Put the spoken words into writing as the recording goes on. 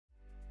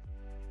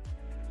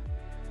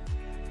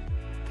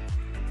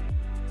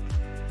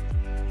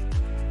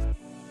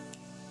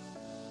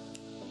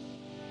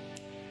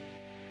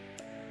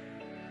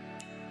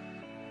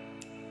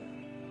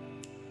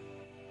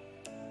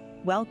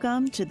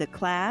Welcome to the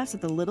Class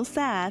of the Little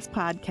Sass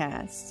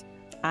podcast.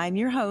 I'm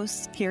your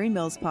host, Carrie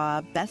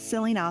Millspaw,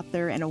 best-selling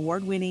author and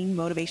award-winning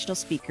motivational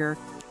speaker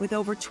with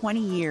over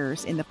 20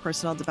 years in the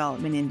personal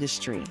development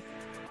industry.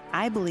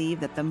 I believe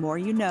that the more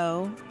you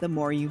know, the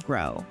more you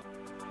grow.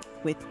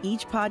 With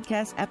each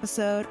podcast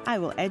episode, I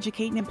will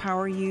educate and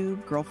empower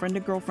you, girlfriend to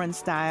girlfriend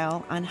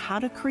style, on how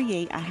to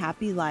create a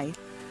happy life,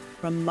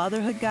 from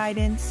motherhood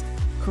guidance,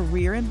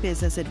 career and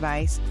business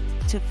advice,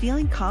 to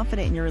feeling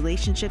confident in your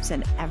relationships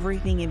and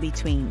everything in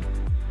between.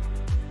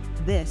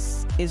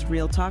 This is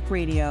Real Talk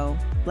Radio.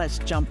 Let's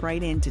jump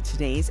right into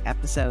today's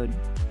episode.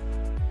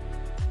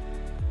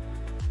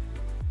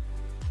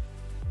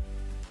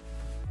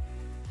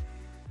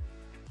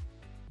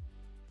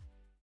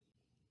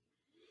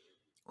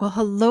 Well,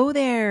 hello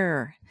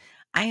there.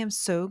 I am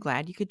so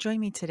glad you could join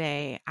me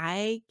today.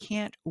 I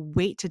can't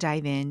wait to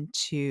dive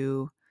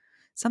into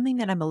something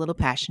that I'm a little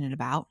passionate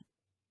about.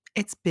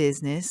 It's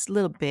business, a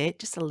little bit,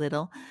 just a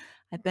little.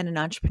 I've been an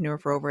entrepreneur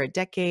for over a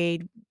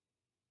decade.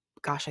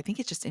 Gosh, I think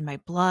it's just in my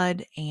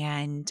blood.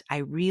 And I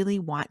really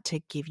want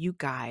to give you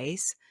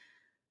guys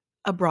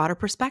a broader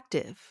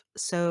perspective.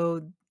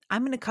 So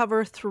I'm going to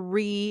cover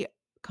 3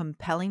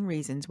 compelling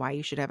reasons why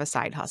you should have a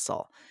side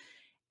hustle.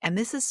 And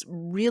this is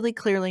really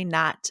clearly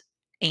not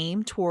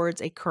aimed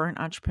towards a current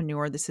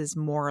entrepreneur. This is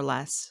more or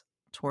less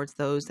towards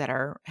those that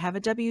have a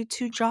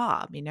W-2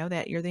 job,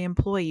 that you're the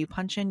employee, you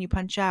punch in, you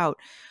punch out,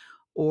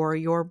 or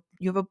you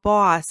have a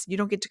boss, you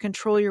don't get to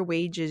control your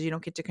wages, you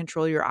don't get to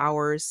control your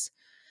hours,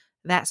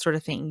 that sort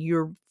of thing.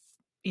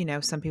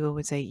 Some people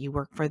would say you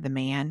work for the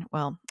man.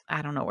 Well,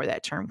 I don't know where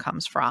that term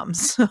comes from.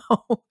 So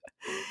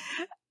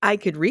I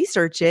could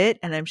research it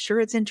and I'm sure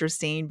it's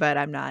interesting, but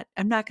I'm not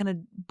going to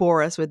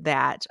bore us with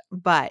that.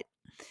 But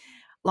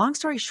long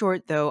story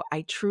short, though,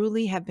 I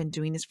truly have been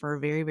doing this for a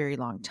very, very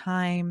long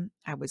time.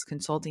 I was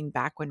consulting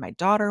back when my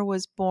daughter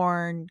was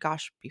born.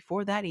 Gosh,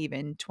 before that,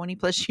 even 20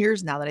 plus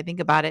years now that I think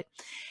about it.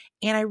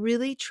 And I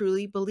really,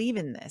 truly believe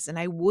in this. And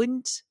I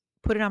wouldn't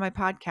put it on my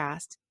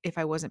podcast if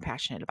I wasn't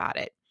passionate about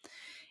it.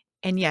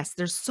 And yes,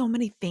 there's so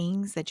many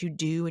things that you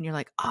do and you're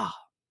like, oh,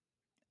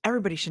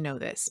 everybody should know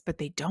this, but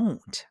they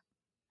don't.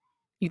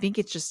 You think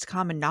it's just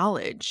common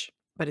knowledge,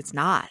 but it's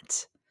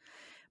not.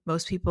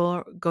 Most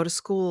people go to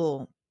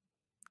school,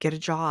 get a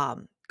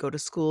job, go to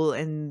school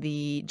and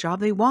the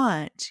job they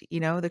want,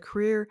 the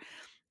career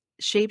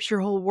shapes your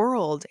whole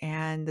world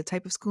and the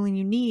type of schooling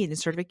you need and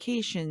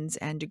certifications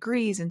and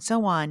degrees and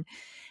so on.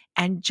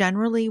 And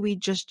generally we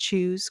just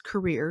choose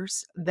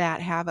careers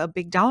that have a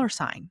big dollar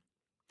sign.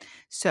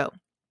 So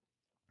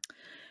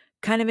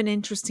kind of an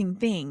interesting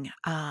thing.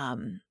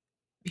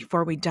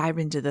 Before we dive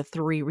into the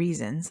 3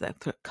 reasons, the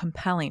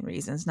compelling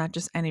reasons, not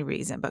just any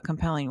reason, but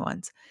compelling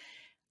ones.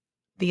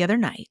 The other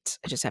night,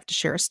 I just have to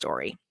share a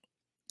story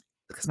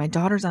because my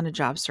daughter's on a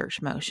job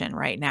search motion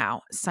right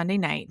now. Sunday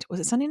night. Was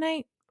it Sunday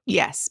night?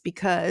 Yes,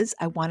 because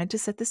I wanted to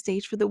set the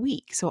stage for the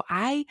week. So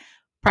I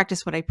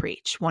practice what I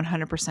preach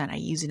 100%. I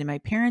use it in my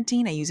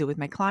parenting. I use it with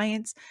my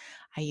clients.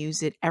 I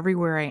use it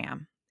everywhere I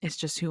am. It's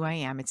just who I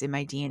am. It's in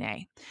my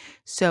DNA.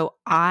 So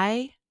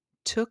I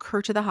took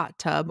her to the hot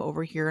tub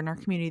over here in our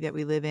community that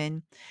we live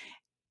in.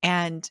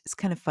 And it's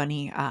kind of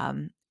funny.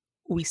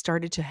 We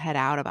started to head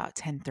out about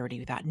 10:30.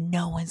 We thought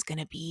no one's going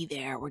to be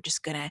there. We're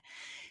just going to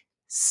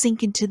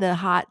sink into the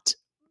hot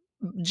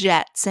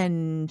jets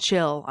and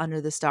chill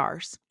under the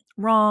stars.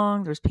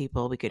 Wrong. There's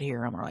people. We could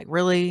hear them. We're like,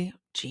 really?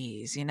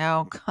 Geez,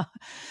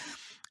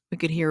 we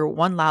could hear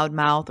one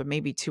loudmouth or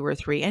maybe 2 or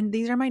 3. And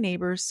these are my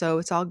neighbors, so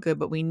it's all good.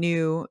 But we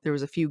knew there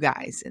was a few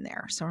guys in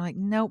there. So we're like,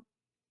 nope,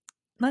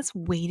 let's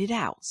wait it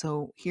out.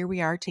 So here we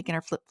are taking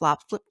our flip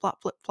flop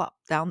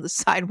down the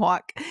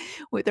sidewalk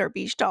with our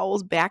beach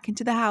towels back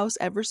into the house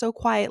ever so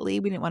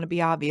quietly. We didn't want to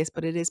be obvious,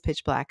 but it is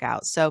pitch black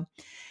out. So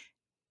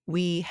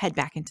we head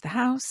back into the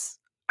house.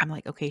 I'm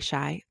like, okay,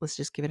 Shy, let's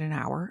just give it an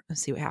hour and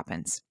see what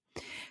happens.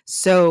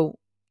 So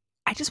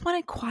I just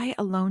wanted quiet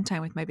alone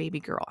time with my baby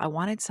girl. I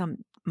wanted some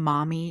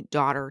mommy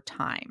daughter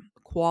time,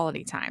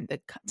 quality time,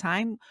 the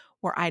time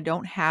where I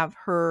don't have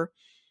her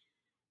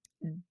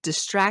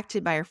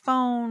distracted by her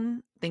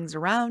phone, things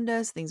around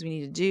us, things we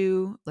need to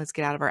do. Let's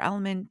get out of our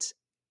element.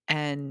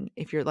 And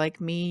if you're like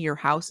me, your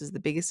house is the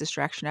biggest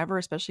distraction ever,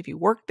 especially if you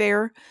work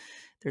there.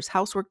 There's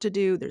housework to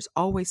do. There's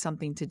always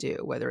something to do,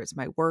 whether it's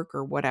my work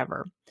or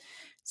whatever.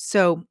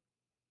 So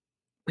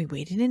we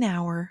waited an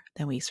hour.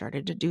 Then we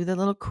started to do the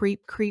little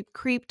creep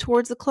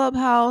towards the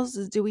clubhouse.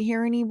 Do we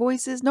hear any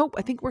voices? Nope.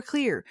 I think we're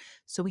clear.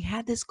 So we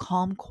had this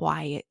calm,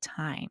 quiet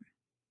time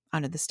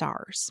under the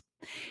stars.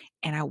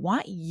 And I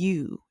want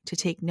you to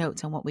take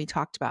notes on what we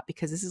talked about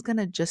because this is going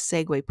to just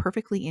segue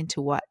perfectly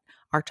into what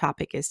our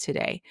topic is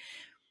today.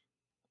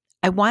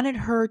 I wanted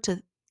her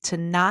to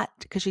not,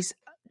 because she's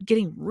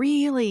getting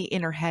really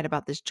in her head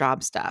about this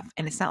job stuff.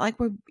 And it's not like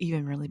we've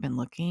even really been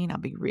looking. I'll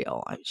be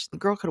real. The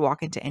girl could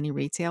walk into any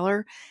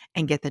retailer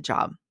and get the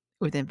job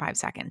within 5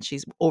 seconds.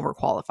 She's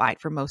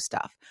overqualified for most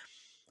stuff.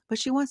 But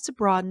she wants to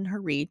broaden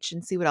her reach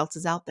and see what else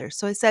is out there.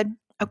 So I said,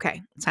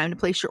 okay, it's time to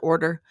place your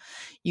order.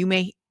 You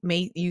may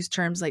may use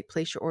terms like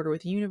place your order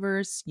with the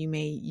universe. You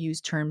may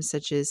use terms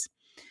such as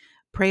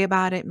pray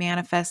about it,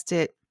 manifest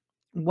it,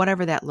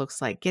 whatever that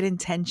looks like. Get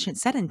intention,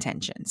 set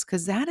intentions,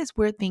 because that is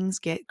where things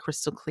get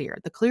crystal clear.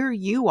 The clearer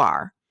you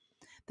are,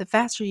 the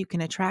faster you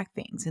can attract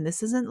things. And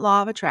this isn't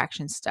law of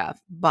attraction stuff,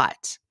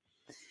 but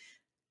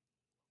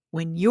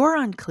when you're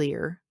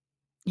unclear,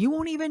 you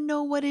won't even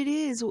know what it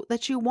is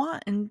that you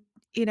want. And,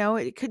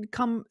 it could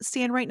come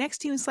stand right next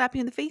to you and slap you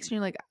in the face. And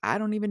you're like, I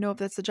don't even know if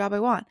that's the job I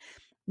want.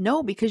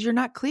 No, because you're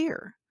not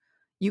clear.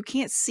 You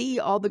can't see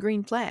all the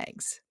green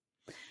flags.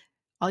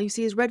 All you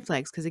see is red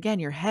flags because, again,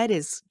 your head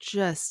is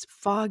just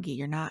foggy.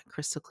 You're not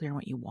crystal clear on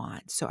what you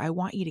want. So I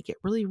want you to get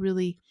really,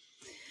 really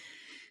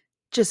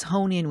just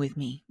hone in with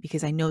me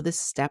because I know this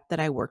step that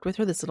I worked with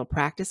her, this little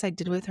practice I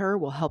did with her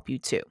will help you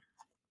too.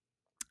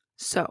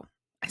 So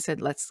I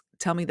said, let's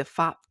tell me the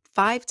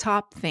five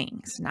top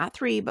things, not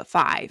 3, but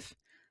 5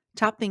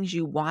 top things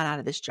you want out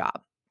of this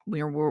job.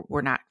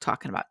 We're not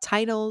talking about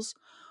titles.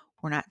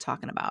 We're not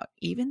talking about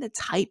even the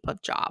type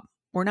of job.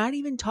 We're not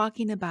even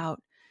talking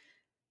about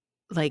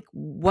like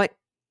what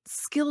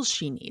skills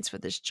she needs for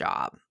this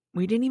job.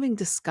 We didn't even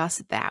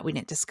discuss that. We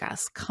didn't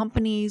discuss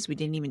companies. We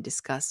didn't even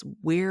discuss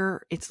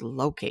where it's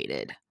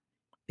located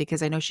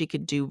because I know she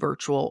could do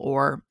virtual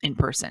or in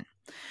person.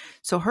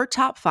 So her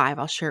top 5,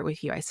 I'll share it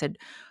with you. I said,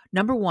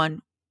 number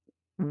 1,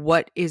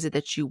 what is it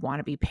that you want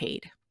to be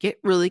paid? Get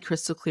really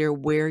crystal clear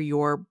where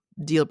your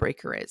deal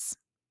breaker is.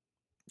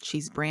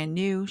 She's brand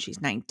new.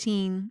 She's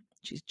 19.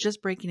 She's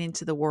just breaking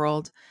into the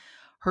world.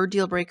 Her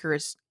deal breaker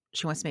is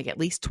she wants to make at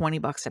least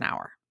 $20 an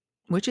hour,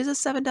 which is a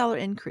 $7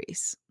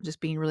 increase, just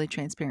being really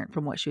transparent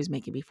from what she was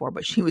making before,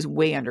 but she was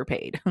way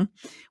underpaid.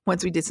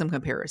 Once we did some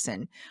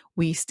comparison,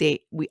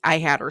 I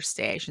had her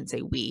stay, I shouldn't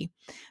say we,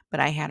 but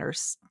I had her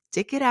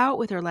stick it out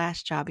with her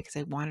last job because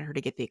I wanted her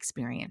to get the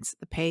experience.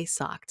 The pay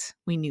sucked.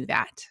 We knew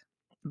that.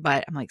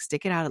 But I'm like,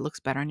 stick it out. It looks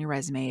better on your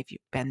resume if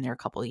you've been there a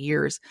couple of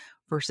years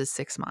versus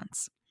 6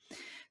 months.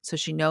 So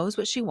she knows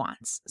what she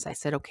wants. So I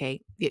said,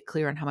 okay, get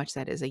clear on how much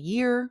that is a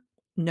year.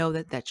 Know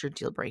that that's your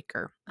deal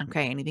breaker.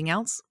 Okay. Anything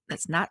else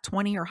that's not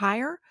 20 or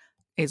higher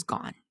is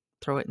gone.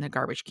 Throw it in the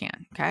garbage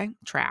can. Okay.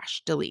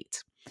 Trash,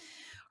 delete.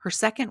 Her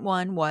second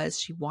one was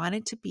she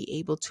wanted to be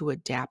able to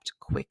adapt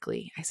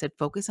quickly. I said,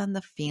 focus on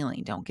the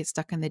feeling. Don't get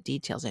stuck in the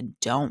details and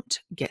don't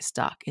get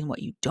stuck in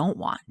what you don't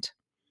want.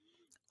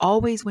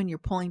 Always when you're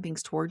pulling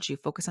things towards you,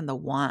 focus on the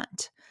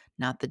want,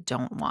 not the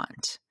don't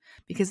want.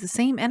 Because the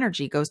same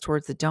energy goes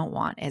towards the don't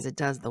want as it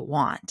does the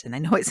want. And I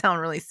know it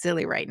sounds really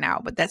silly right now,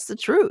 but that's the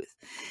truth.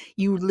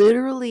 You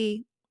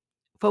literally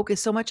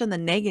focus so much on the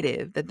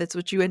negative that that's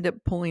what you end up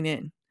pulling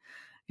in.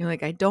 You're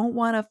like, I don't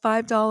want a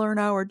 $5 an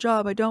hour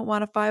job. I don't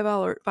want a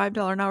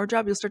 $5 an hour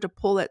job. You'll start to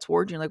pull that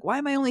towards you. You're like, why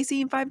am I only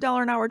seeing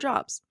 $5 an hour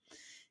jobs?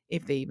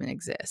 If they even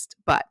exist.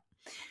 But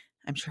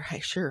I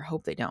sure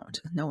hope they don't.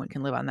 No one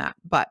can live on that.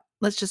 But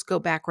let's just go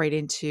back right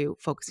into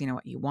focusing on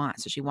what you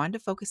want. So she wanted to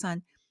focus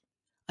on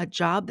a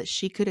job that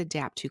she could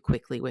adapt to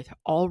quickly with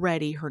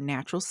already her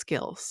natural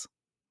skills,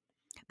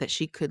 that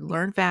she could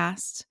learn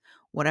fast,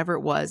 whatever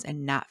it was,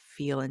 and not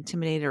feel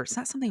intimidated or it's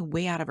not something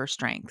way out of her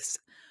strengths.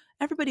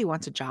 Everybody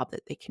wants a job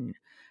that they can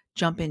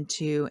jump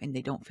into and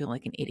they don't feel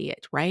like an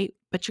idiot, right?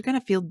 But you're going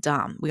to feel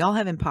dumb. We all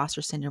have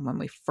imposter syndrome when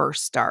we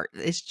first start.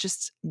 It's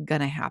just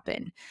going to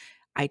happen.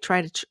 I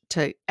try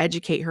to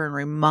educate her and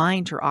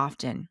remind her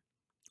often,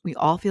 we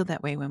all feel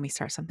that way when we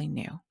start something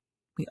new.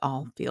 We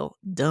all feel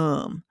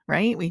dumb,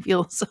 right? We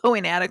feel so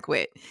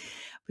inadequate.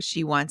 But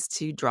she wants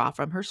to draw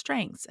from her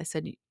strengths. I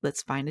said,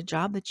 let's find a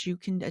job that you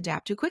can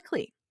adapt to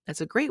quickly.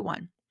 That's a great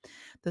one.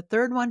 The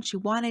third one, she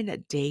wanted a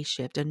day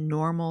shift, a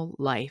normal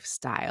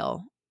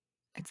lifestyle.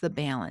 It's the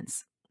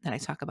balance that I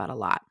talk about a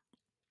lot.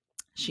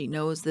 She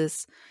knows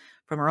this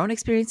from her own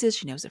experiences.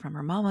 She knows it from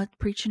her mama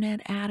preaching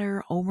it at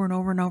her over and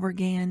over and over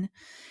again.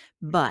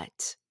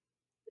 But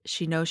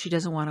she knows she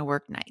doesn't want to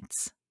work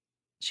nights.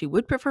 She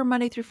would prefer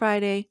Monday through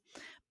Friday,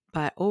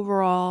 but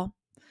overall,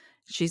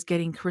 she's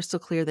getting crystal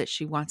clear that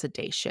she wants a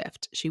day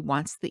shift. She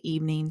wants the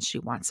evenings. She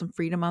wants some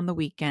freedom on the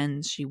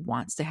weekends. She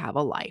wants to have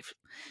a life.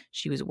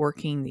 She was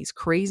working these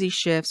crazy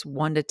shifts,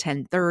 1 to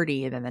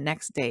 10:30, and then the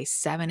next day,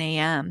 7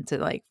 a.m. to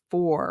like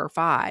 4 or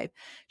 5.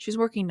 She was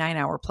working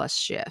 9-hour plus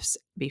shifts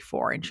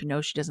before, and she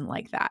knows she doesn't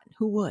like that.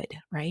 Who would,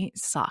 right? It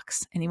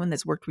sucks. Anyone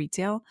that's worked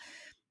retail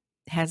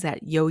has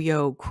that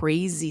yo-yo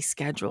crazy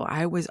schedule.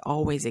 I was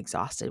always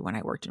exhausted when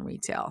I worked in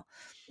retail.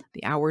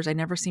 The hours, I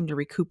never seemed to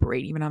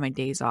recuperate even on my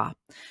days off.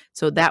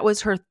 So that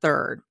was her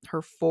third.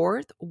 Her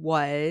fourth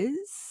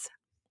was,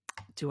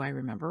 do I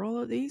remember all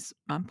of these?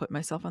 I'm putting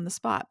myself on the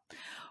spot.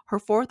 Her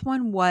fourth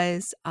one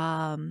was,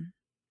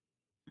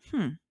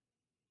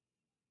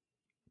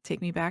 take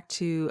me back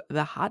to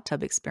the hot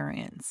tub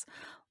experience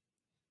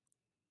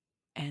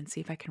and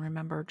see if I can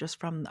remember just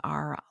from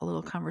our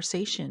little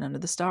conversation under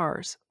the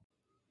stars.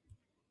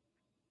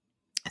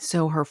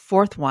 So her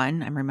fourth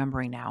one, I'm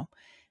remembering now,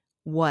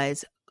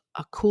 was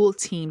a cool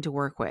team to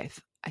work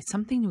with.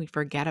 Something we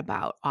forget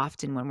about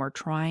often when we're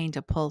trying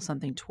to pull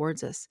something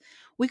towards us.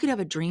 We could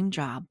have a dream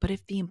job, but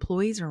if the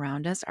employees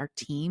around us, our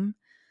team,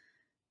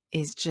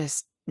 is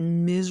just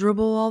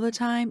miserable all the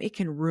time, it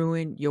can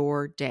ruin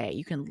your day.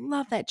 You can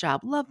love that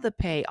job, love the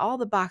pay, all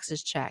the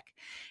boxes check.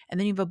 And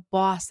then you have a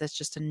boss that's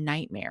just a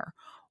nightmare,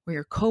 where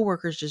your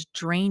coworkers just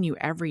drain you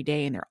every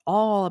day and they're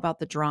all about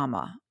the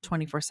drama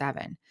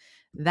 24/7.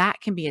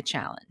 That can be a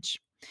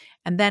challenge.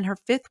 And then her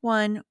fifth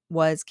one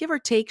was, give or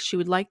take, she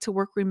would like to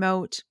work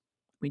remote.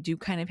 We do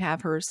kind of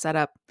have her set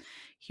up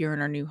here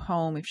in our new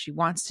home. If she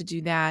wants to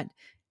do that,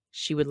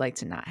 she would like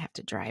to not have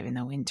to drive in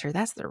the winter.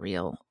 That's the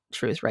real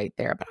truth right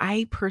there. But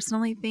I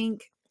personally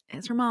think,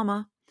 as her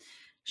mama,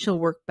 she'll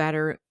work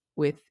better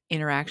with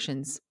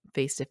interactions,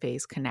 face to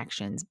face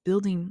connections,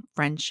 building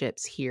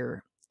friendships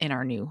here in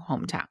our new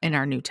hometown, in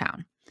our new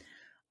town.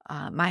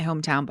 My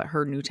hometown, but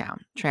her new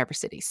town, Traverse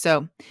City.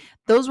 So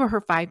those were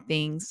her 5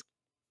 things.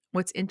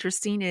 What's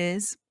interesting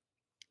is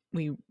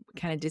we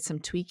kind of did some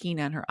tweaking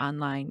on her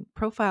online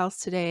profiles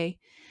today.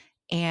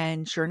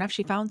 And sure enough,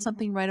 she found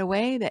something right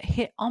away that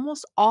hit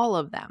almost all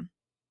of them.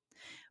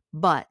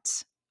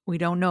 But we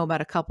don't know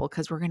about a couple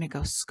because we're going to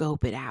go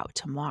scope it out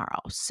tomorrow.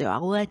 So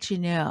I'll let you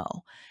know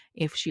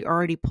if she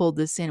already pulled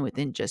this in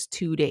within just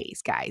 2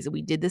 days, guys.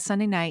 We did this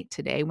Sunday night.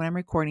 Today, when I'm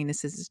recording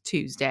this, is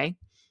Tuesday.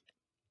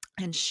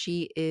 And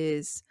she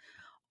is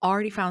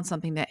already found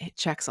something that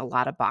checks a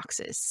lot of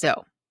boxes.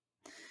 So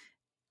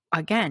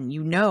again,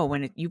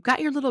 when you've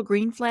got your little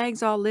green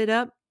flags all lit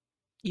up,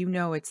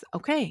 it's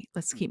okay.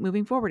 Let's keep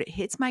moving forward. It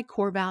hits my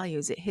core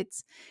values.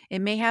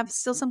 It may have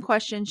still some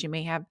questions. You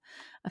may have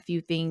a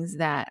few things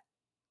that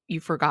you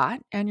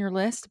forgot on your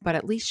list, but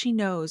at least she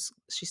knows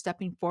she's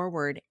stepping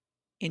forward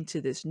into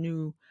this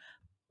new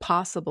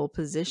possible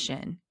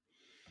position.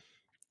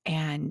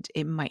 And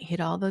it might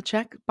hit all the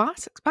check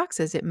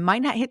boxes. It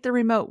might not hit the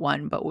remote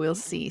one, but we'll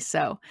see.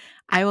 So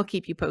I will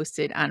keep you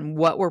posted on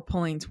what we're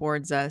pulling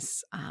towards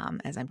us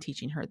as I'm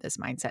teaching her this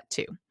mindset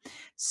too.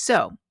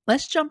 So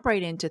let's jump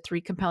right into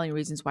 3 compelling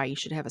reasons why you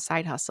should have a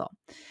side hustle.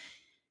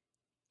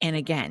 And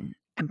again,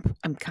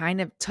 I'm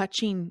kind of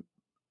touching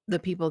the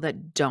people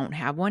that don't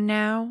have one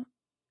now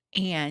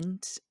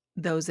and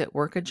those that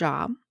work a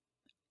job.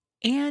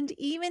 And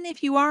even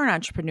if you are an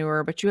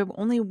entrepreneur, but you have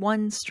only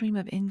one stream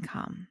of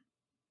income,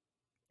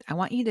 I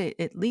want you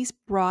to at least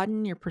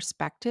broaden your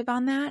perspective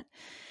on that,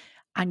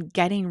 on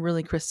getting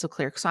really crystal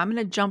clear. So I'm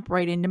going to jump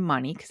right into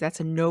money because that's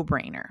a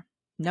no-brainer.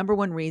 Number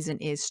 1 reason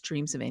is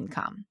streams of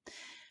income.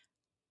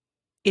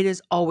 It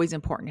is always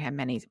important to have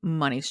many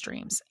money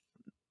streams.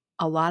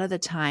 A lot of the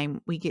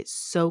time we get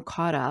so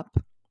caught up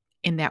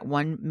in that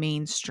one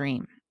main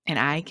stream, and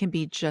I can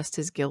be just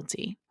as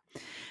guilty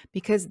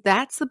because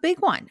that's the big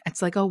one.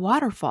 It's like a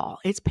waterfall.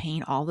 It's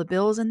paying all the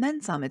bills and then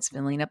some. It's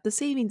filling up the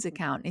savings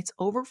account. It's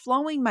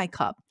overflowing my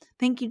cup.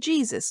 Thank you,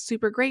 Jesus.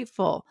 Super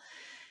grateful.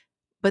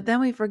 But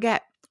then we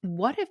forget,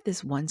 what if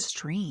this one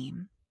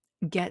stream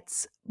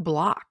gets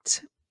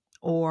blocked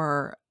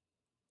or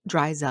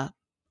dries up,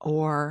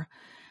 or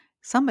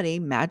somebody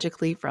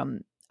magically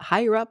from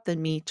higher up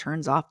than me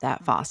turns off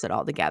that faucet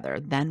altogether?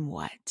 Then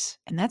what?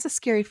 And that's a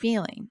scary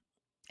feeling.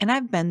 And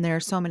I've been there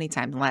so many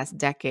times in the last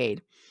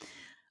decade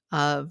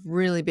of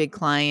really big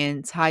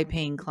clients, high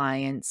paying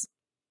clients.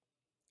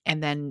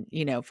 And then,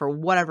 for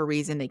whatever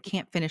reason, they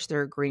can't finish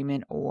their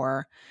agreement,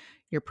 or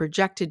you're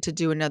projected to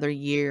do another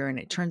year and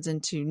it turns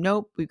into,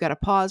 nope, we've got to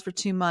pause for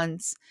 2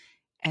 months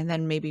and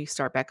then maybe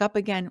start back up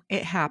again.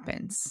 It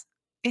happens.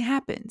 It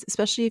happens,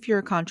 especially if you're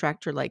a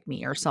contractor like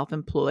me or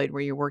self-employed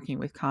where you're working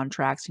with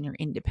contracts and you're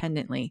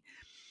independently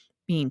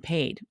being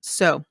paid.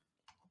 So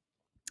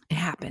it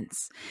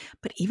happens.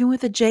 But even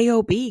with a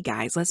job,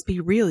 guys, let's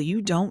be real.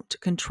 You don't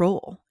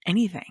control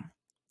anything.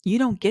 You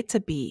don't get to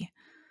be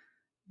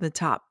the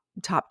top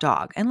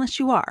dog unless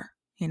you are,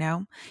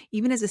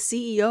 even as a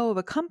CEO of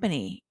a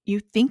company, you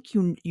think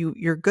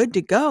you're good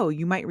to go.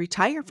 You might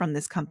retire from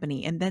this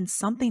company and then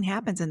something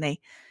happens and they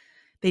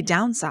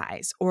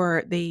downsize,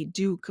 or they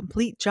do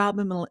complete job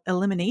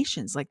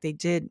eliminations like they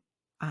did.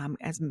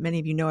 As many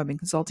of you know, I've been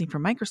consulting for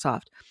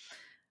Microsoft.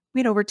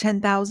 We had over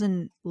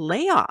 10,000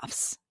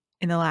 layoffs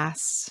in the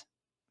last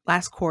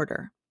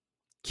quarter,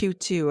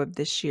 Q2 of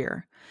this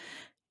year.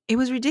 It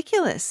was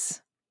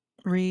ridiculous.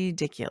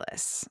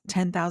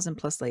 10,000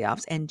 plus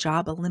layoffs and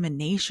job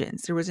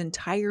eliminations. There was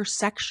entire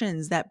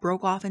sections that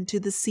broke off into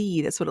the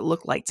sea. That's what it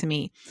looked like to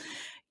me.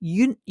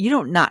 You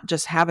don't not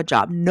just have a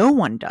job. No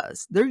one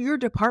does. Your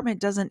department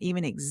doesn't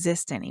even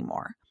exist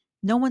anymore.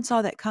 No one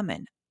saw that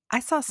coming. I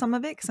saw some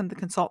of it because I'm the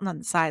consultant on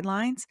the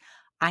sidelines.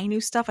 I knew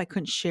stuff I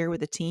couldn't share with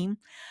the team.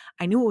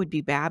 I knew it would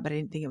be bad, but I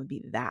didn't think it would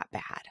be that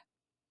bad.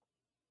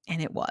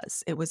 And it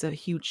was. It was a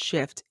huge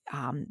shift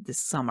this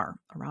summer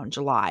around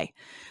July,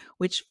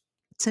 which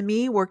to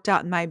me worked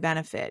out in my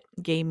benefit.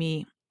 Gave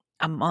me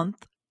a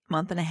month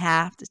and a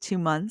half to 2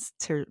 months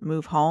to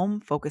move home,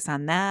 focus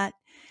on that,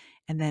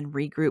 and then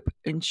regroup.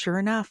 And sure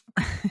enough,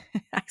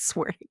 I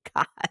swear to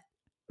God,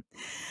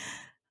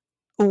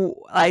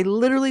 I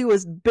literally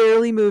was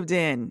barely moved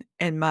in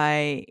and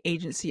my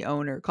agency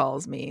owner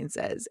calls me and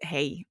says,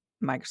 "Hey,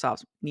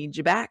 Microsoft needs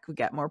you back. We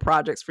got more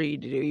projects for you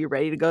to do. You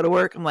ready to go to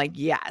work? I'm like,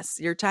 yes,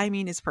 your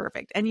timing is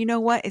perfect. And you know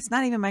what? It's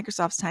not even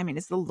Microsoft's timing.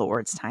 It's the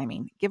Lord's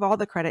timing. Give all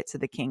the credit to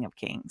the King of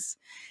Kings.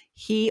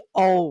 He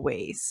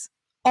always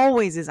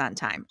is on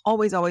time.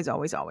 Always, always,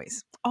 always,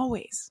 always,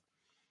 always,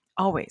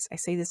 always. I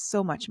say this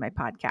so much in my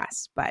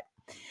podcast, but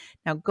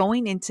now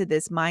going into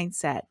this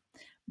mindset,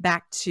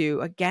 back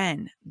to,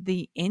 again,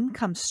 the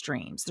income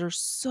streams. They're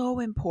so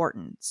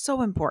important,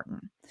 so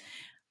important.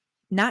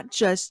 Not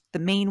just the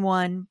main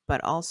one,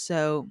 but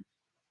also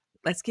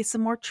let's get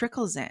some more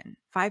trickles in.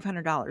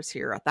 $500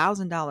 here,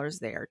 $1,000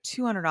 there,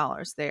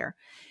 $200 there.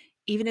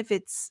 Even if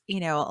it's,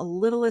 a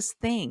littlest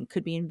thing,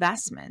 could be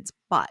investments.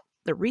 But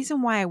the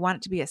reason why I want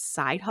it to be a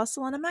side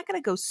hustle, and I'm not going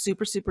to go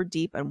super, super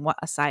deep on what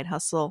a side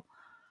hustle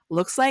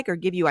looks like or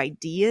give you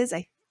ideas.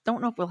 I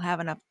don't know if we'll have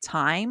enough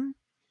time.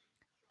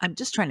 I'm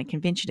just trying to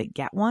convince you to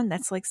get one.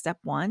 That's like step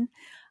one.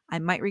 I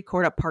might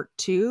record a part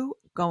 2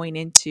 going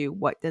into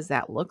what does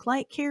that look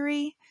like,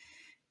 Carrie?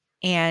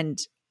 And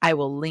I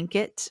will link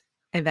it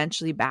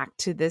eventually back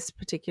to this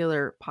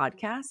particular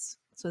podcast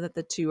so that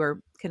the two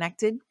are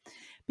connected,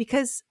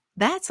 because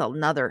that's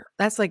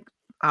like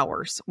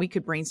hours. We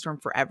could brainstorm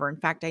forever. In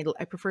fact, I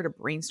prefer to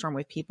brainstorm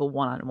with people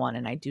one-on-one,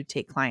 and I do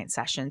take client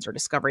sessions or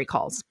discovery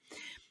calls.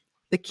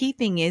 The key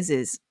thing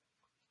is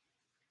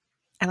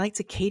I like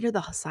to cater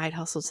the side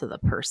hustle to the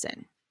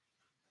person.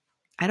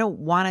 I don't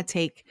want to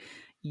take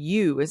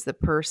you as the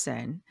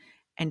person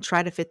and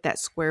try to fit that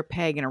square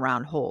peg in a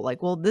round hole.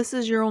 Like, well, this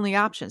is your only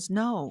options.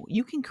 No,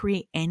 you can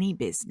create any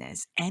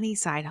business, any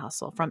side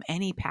hustle from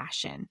any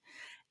passion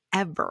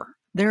ever.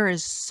 There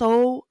is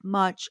so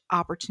much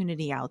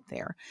opportunity out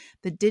there.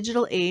 The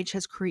digital age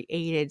has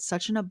created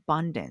such an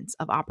abundance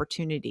of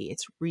opportunity.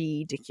 It's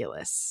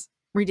ridiculous.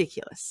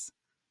 Ridiculous.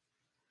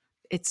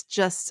 It's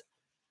just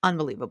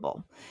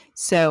unbelievable.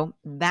 So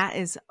that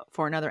is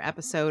for another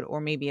episode or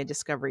maybe a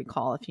discovery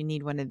call. If you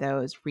need one of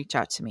those, reach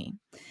out to me.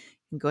 You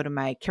can go to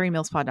my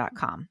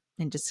carriemillspa.com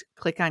and just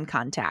click on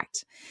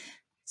contact.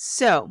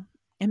 So,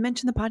 and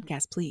mention the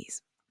podcast,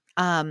 please.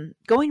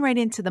 Going right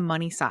into the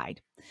money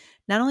side.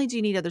 Not only do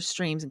you need other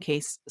streams in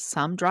case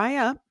some dry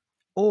up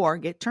or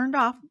get turned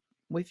off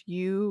with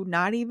you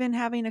not even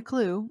having a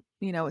clue,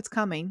 it's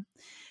coming.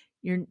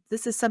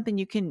 This is something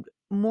you can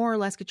more or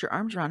less get your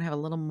arms around, have a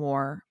little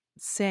more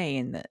say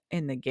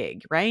in the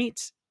gig,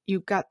 right?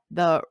 You've got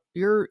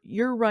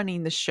you're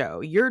running the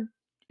show. You're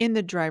in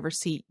the driver's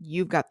seat.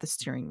 You've got the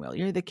steering wheel.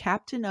 You're the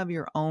captain of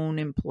your own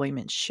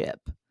employment ship.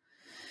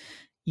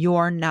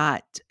 You're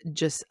not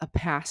just a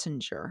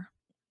passenger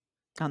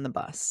on the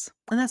bus.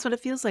 And that's what it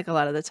feels like a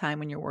lot of the time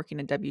when you're working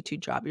a W-2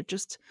 job. You're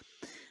just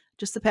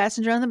a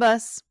passenger on the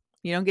bus.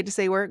 You don't get to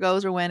say where it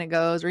goes or when it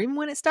goes or even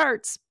when it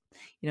starts.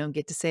 You don't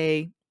get to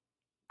say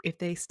if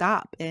they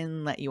stop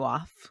and let you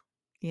off,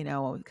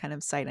 kind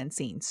of sight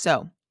unseen.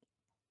 So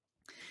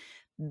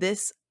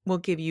this will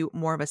give you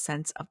more of a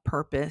sense of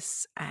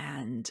purpose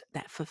and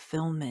that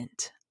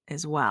fulfillment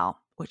as well,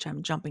 which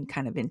I'm jumping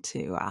kind of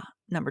into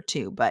number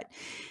 2. But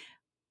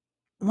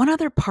one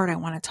other part I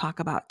want to talk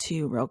about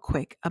too, real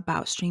quick,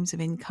 about streams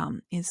of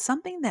income is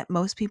something that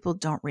most people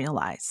don't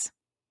realize.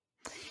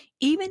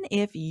 Even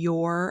if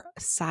your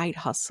side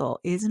hustle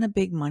isn't a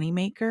big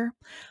moneymaker,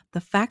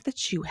 the fact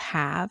that you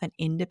have an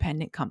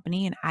independent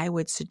company, and I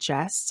would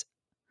suggest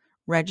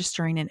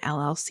registering an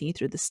LLC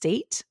through the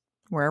state,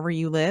 wherever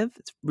you live,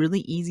 it's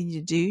really easy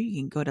to do.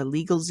 You can go to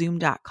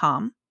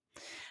LegalZoom.com.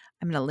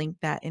 I'm going to link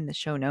that in the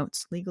show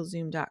notes,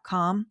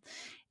 LegalZoom.com,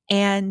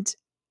 and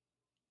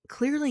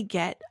clearly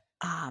get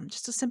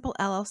just a simple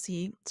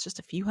LLC. It's just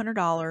a few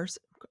 $100s.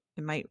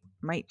 It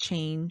might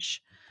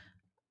change,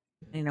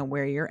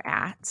 where you're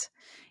at.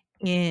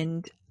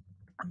 And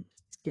I'm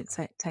just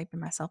typing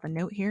myself a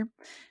note here.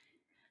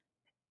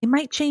 It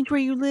might change where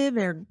you live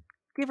or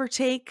give or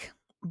take,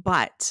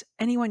 but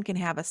anyone can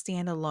have a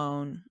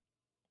standalone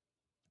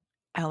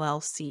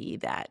LLC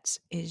that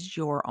is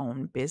your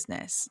own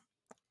business.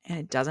 And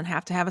it doesn't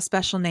have to have a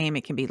special name.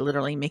 It can be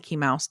literally Mickey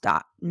Mouse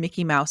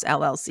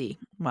LLC.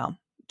 Well,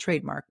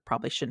 trademark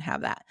probably shouldn't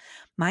have that.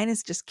 Mine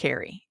is just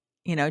Carrie,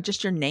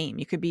 just your name.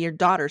 You could be your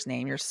daughter's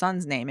name, your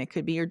son's name. It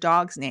could be your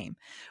dog's name.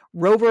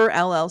 Rover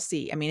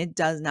LLC. I mean, it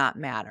does not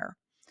matter.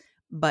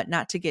 But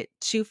not to get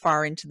too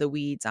far into the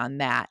weeds on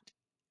that.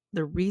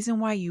 The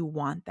reason why you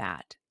want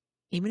that,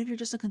 even if you're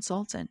just a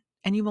consultant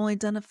and you've only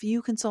done a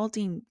few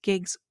consulting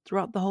gigs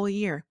throughout the whole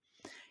year,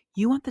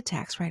 you want the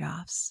tax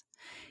write-offs.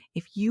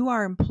 If you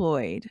are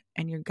employed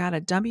and you've got a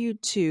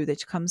W-2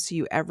 that comes to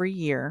you every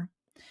year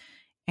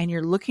and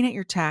you're looking at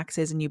your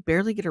taxes and you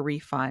barely get a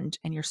refund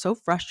and you're so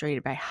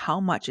frustrated by how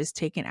much is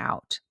taken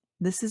out,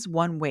 this is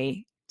one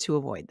way to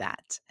avoid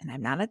that. And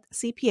I'm not a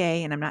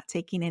CPA and I'm not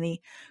taking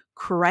any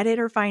credit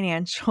or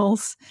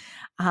financials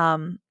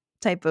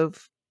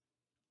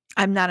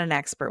I'm not an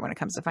expert when it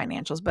comes to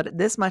financials, but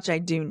this much I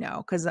do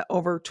know because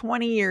over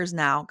 20 years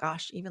now,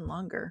 gosh, even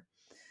longer,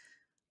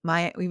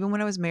 even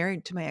when I was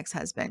married to my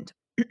ex-husband,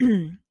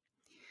 and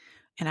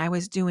And I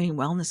was doing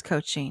wellness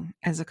coaching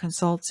as a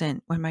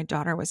consultant when my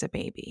daughter was a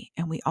baby.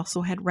 And we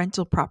also had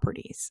rental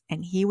properties.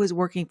 And he was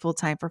working full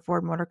time for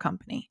Ford Motor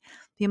Company.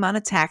 The amount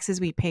of taxes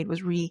we paid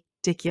was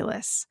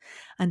ridiculous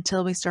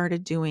until we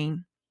started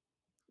doing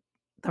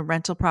the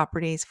rental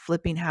properties,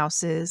 flipping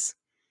houses,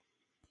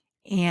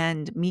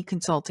 and me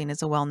consulting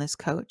as a wellness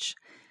coach.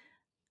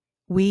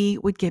 We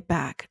would get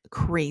back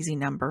crazy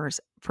numbers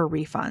for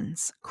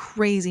refunds,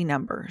 crazy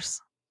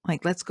numbers.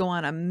 Like, let's go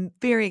on a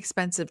very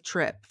expensive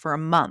trip for a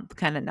month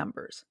kind of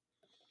numbers.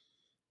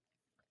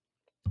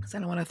 Because I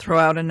don't want to throw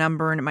out a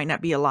number and it might not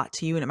be a lot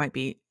to you and it might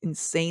be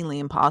insanely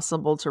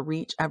impossible to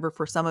reach ever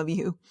for some of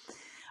you.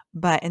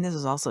 And this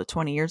was also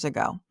 20 years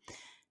ago.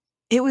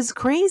 It was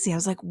crazy. I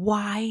was like,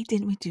 why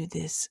didn't we do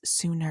this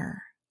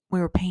sooner? We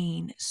were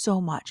paying so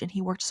much and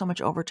he worked so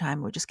much overtime.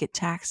 We would just get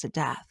taxed to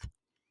death.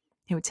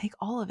 He would take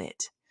all of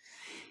it.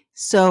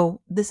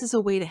 So this is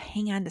a way to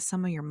hang on to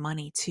some of your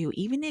money too.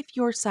 Even if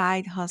your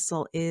side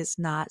hustle is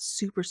not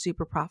super,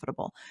 super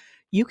profitable,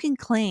 you can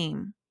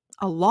claim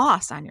a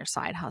loss on your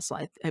side hustle.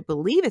 I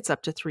believe it's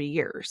up to 3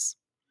 years.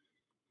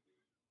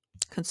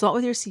 Consult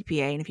with your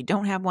CPA. And if you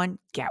don't have one,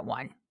 get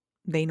one.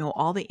 They know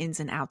all the ins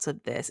and outs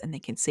of this and they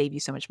can save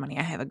you so much money.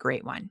 I have a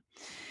great one.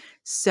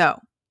 So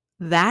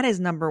that is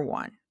number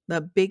one,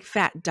 the big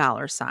fat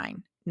dollar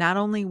sign. Not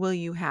only will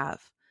you have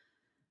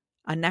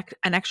an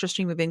extra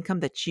stream of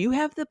income that you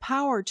have the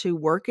power to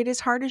work it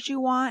as hard as you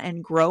want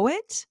and grow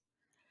it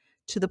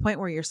to the point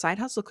where your side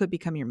hustle could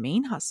become your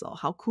main hustle.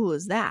 How cool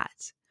is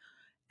that?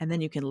 And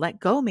then you can let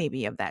go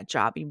maybe of that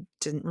job you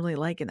didn't really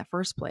like in the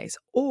first place,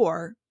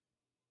 or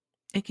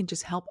it can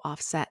just help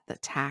offset the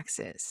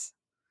taxes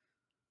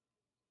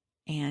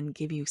and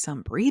give you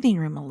some breathing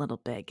room a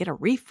little bit, get a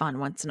refund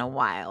once in a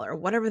while or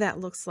whatever that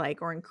looks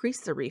like, or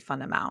increase the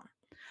refund amount.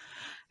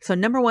 So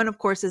number one, of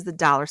course, is the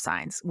dollar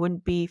signs.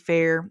 Wouldn't be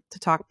fair to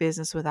talk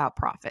business without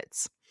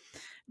profits.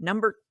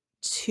 Number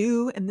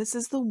two, and this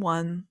is the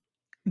one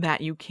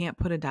that you can't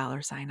put a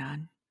dollar sign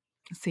on.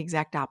 It's the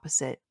exact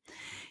opposite.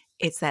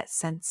 It's that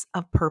sense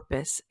of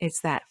purpose.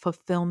 It's that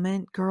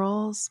fulfillment,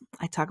 girls.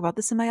 I talk about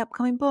this in my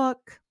upcoming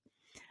book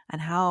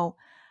and how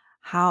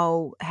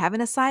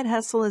having a side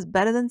hustle is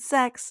better than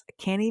sex. I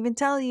can't even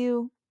tell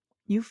you.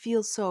 You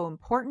feel so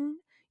important.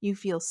 You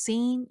feel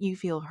seen. You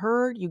feel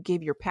heard. You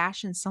give your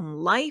passion some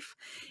life.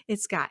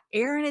 It's got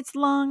air in its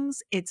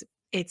lungs. It's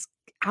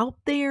out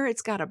there.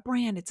 It's got a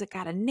brand. It's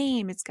got a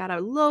name. It's got a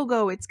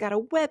logo. It's got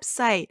a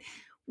website.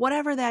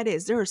 Whatever that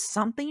is, there is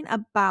something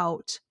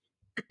about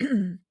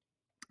when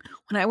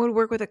I would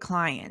work with a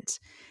client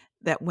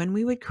that when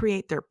we would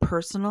create their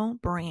personal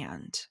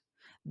brand,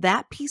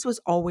 that piece was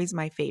always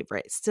my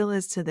favorite. It still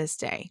is to this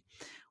day.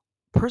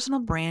 Personal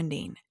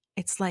branding.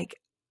 It's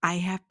like I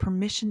have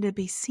permission to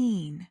be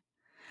seen.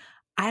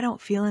 I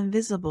don't feel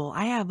invisible.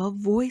 I have a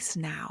voice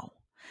now.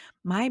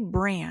 My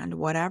brand,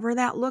 whatever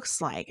that looks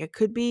like, it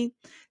could be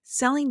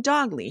selling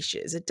dog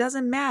leashes. It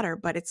doesn't matter,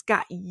 but it's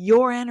got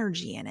your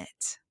energy in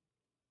it.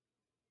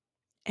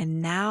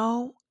 And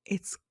now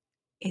it's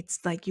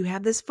like you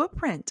have this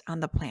footprint on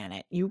the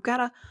planet. You've got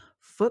a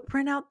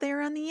footprint out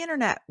there on the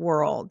internet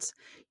world.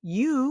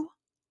 You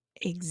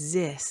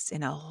exist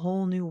in a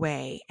whole new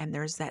way. And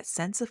there's that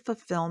sense of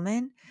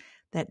fulfillment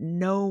that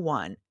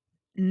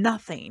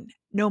nothing,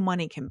 no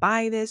money can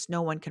buy this.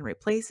 No one can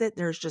replace it.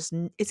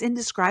 It's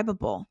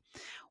indescribable.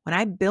 When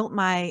I built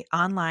my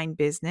online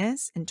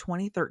business in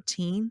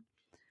 2013,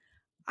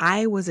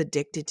 I was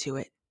addicted to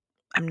it.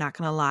 I'm not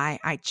going to lie.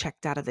 I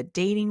checked out of the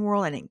dating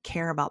world. I didn't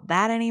care about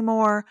that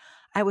anymore.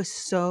 I was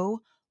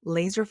so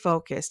laser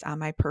focused on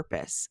my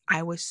purpose.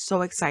 I was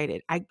so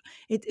excited.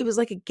 It was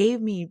like it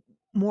gave me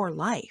more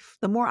life.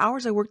 The more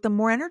hours I worked, the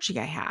more energy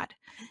I had.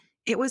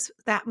 It was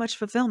that much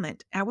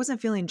fulfillment. I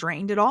wasn't feeling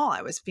drained at all.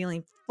 I was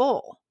feeling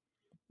full.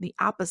 The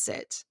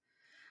opposite.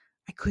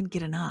 I couldn't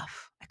get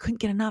enough.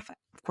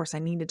 Of course, I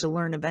needed to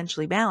learn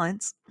eventually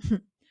balance.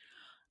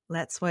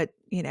 That's what,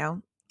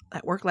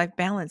 that work-life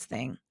balance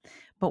thing.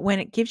 But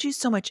when it gives you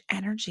so much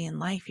energy in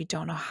life, you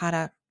don't know how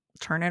to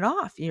turn it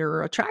off.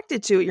 You're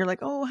attracted to it. You're like,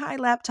 oh, hi,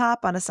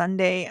 laptop on a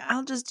Sunday.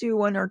 I'll just do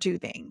one or two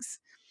things.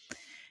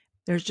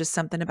 There's just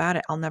something about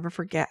it. I'll never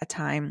forget a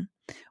time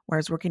where I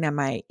was working on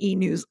my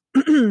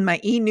my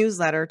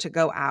e-newsletter to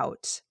go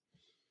out.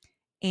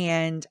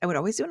 And I would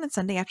always do it on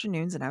Sunday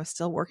afternoons, and I was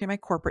still working my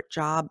corporate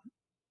job.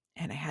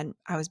 And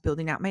I was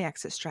building out my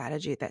exit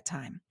strategy at that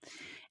time.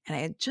 And I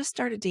had just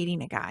started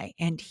dating a guy,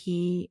 and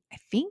I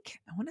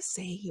want to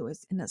say he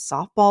was in a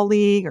softball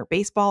league or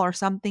baseball or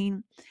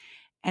something.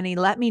 And he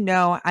let me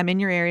know, I'm in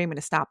your area. I'm going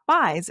to stop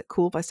by. Is it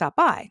cool if I stop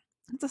by?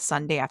 It's a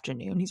Sunday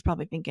afternoon. He's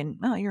probably thinking,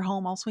 oh, you're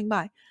home. I'll swing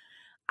by.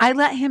 I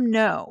let him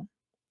know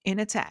in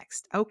a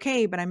text,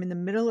 okay, but I'm in the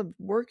middle of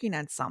working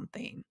on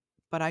something,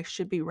 but I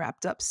should be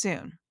wrapped up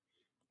soon.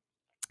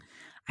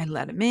 I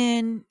let him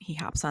in. He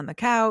hops on the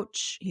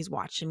couch. He's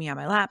watching me on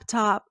my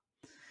laptop.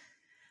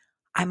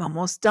 I'm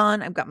almost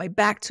done. I've got my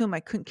back to him. I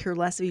couldn't care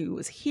less if he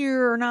was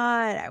here or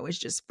not. I was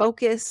just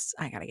focused.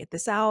 I got to get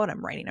this out.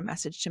 I'm writing a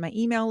message to my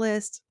email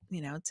list,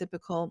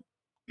 typical.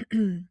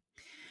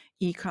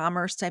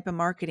 e-commerce type of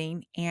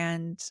marketing,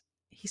 and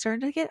he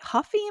started to get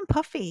huffy and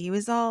puffy. He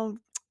was all,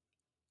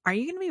 "Are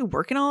you going to be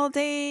working all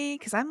day?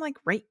 Because I'm like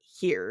right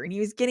here." And he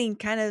was getting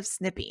kind of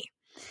snippy.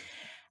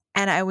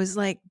 And I was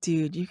like,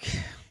 "Dude,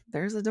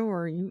 there's a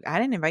door. I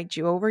didn't invite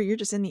you over. You're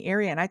just in the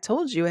area. And I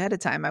told you ahead of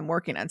time I'm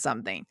working on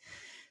something."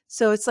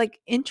 So it's like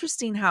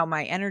interesting how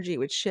my energy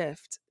would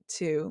shift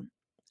to,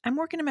 "I'm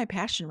working on my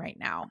passion right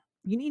now.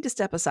 You need to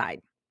step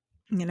aside."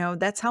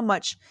 That's how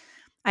much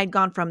I'd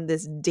gone from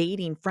this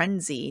dating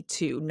frenzy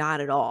to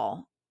not at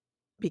all,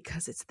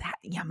 because it's that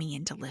yummy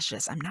and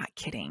delicious. I'm not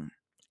kidding.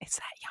 It's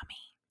that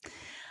yummy.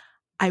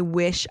 I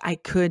wish I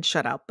could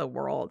shut out the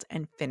world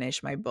and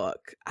finish my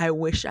book. I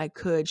wish I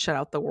could shut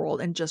out the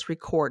world and just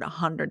record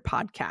 100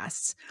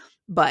 podcasts,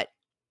 but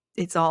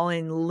it's all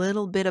in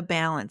little bit of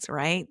balance,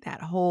 right?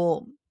 That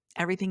whole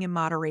everything in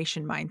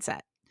moderation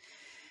mindset.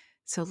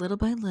 So little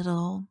by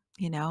little,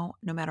 no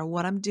matter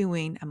what I'm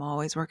doing, I'm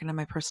always working on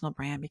my personal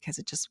brand because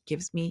it just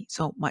gives me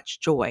so much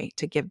joy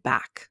to give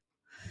back.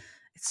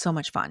 It's so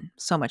much fun.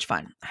 So much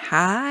fun.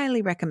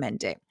 Highly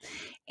recommend it.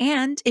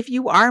 And if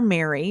you are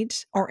married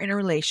or in a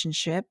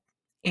relationship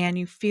and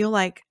you feel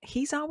like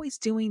he's always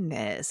doing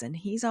this and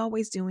he's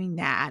always doing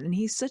that, and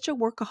he's such a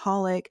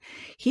workaholic,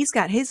 he's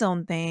got his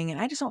own thing,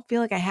 and I just don't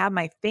feel like I have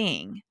my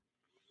thing.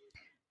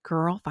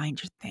 Girl,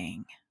 find your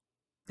thing.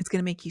 It's going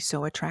to make you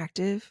so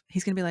attractive.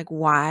 He's going to be like,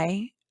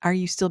 "Why are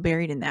you still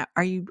buried in that?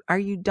 Are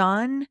you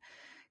done?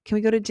 Can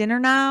we go to dinner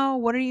now?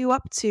 What are you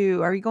up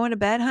to? Are you going to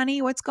bed,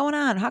 honey? What's going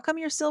on? How come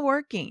you're still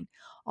working?"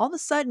 All of a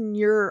sudden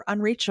you're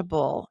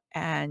unreachable,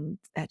 and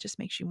that just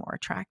makes you more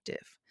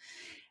attractive.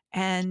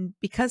 And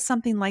because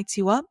something lights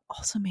you up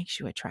also makes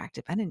you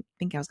attractive. I didn't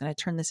think I was going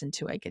to turn this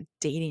into like a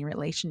dating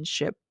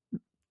relationship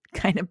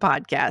kind of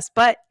podcast,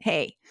 but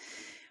hey,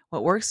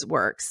 what works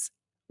works.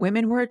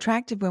 Women were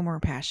attractive when we're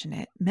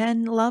passionate.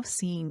 Men love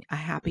seeing a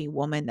happy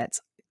woman that's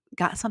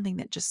got something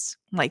that just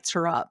lights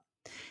her up.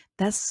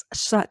 That's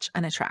such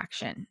an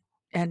attraction,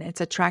 and it's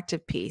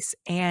attractive piece.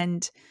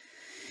 And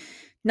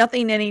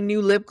nothing any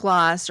new lip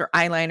gloss or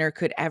eyeliner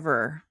could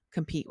ever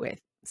compete with.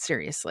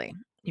 Seriously,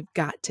 you've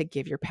got to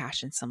give your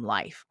passion some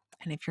life.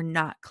 And if you're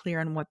not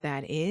clear on what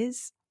that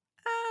is,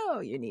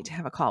 oh, you need to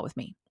have a call with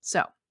me.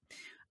 So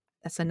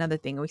that's another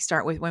thing we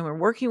start with when we're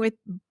working with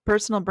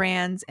personal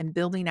brands and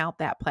building out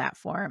that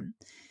platform.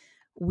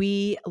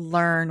 We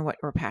learn what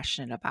we're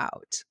passionate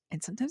about.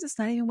 And sometimes it's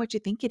not even what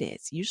you think it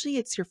is. Usually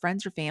it's your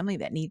friends or family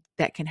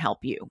that can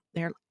help you.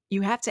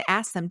 You have to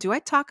ask them, "Do I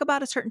talk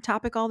about a certain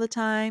topic all the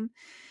time?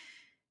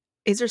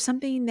 Is there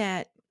something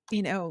that,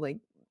 like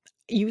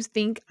you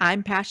think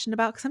I'm passionate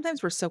about?" 'Cause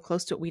sometimes we're so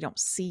close to it, we don't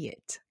see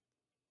it.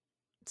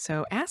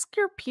 So ask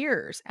your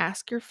peers,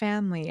 ask your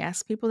family,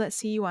 ask people that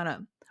see you on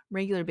a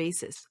regular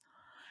basis.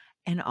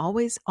 And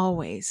always,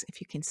 always,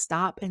 if you can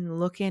stop and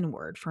look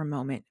inward for a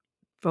moment,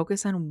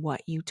 focus on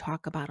what you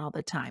talk about all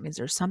the time. Is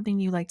there something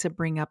you like to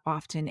bring up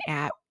often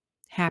at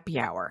happy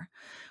hour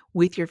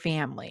with your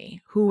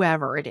family,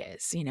 whoever it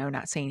is?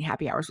 Not saying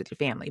happy hours with your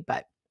family,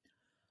 but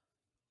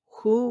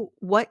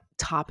what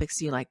topics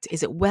do you like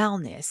is it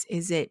wellness?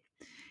 Is it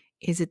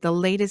the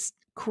latest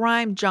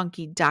crime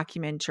junkie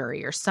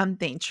documentary or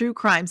something, true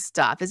crime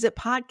stuff? Is it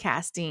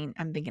podcasting?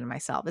 I'm thinking to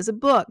myself, is it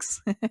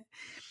books?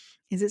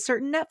 Is it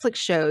certain Netflix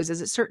shows?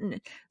 Is it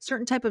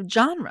certain type of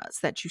genres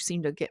that you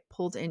seem to get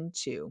pulled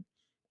into?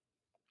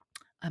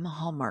 I'm a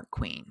Hallmark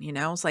queen,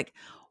 It's like,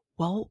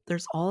 well,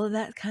 there's all of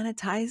that kind of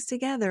ties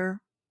together.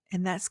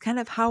 And that's kind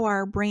of how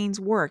our brains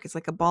work. It's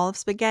like a ball of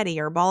spaghetti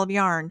or a ball of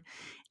yarn.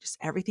 Just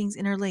everything's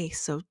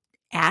interlaced. So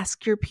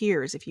ask your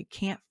peers if you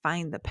can't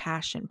find the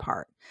passion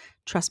part.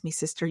 Trust me,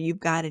 sister, you've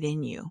got it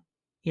in you.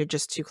 You're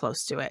just too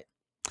close to it.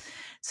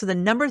 So the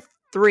number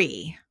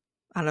 3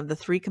 out of the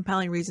 3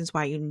 compelling reasons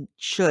why you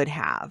should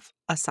have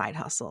a side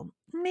hustle,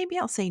 maybe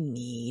I'll say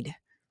need,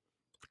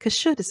 because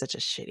should is such a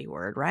shitty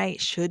word, right?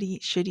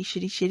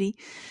 Shouldy.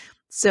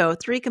 So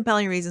 3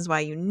 compelling reasons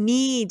why you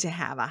need to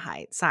have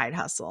a side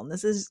hustle. And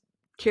this is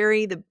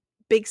Carrie, the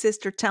big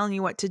sister telling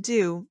you what to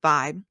do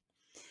vibe,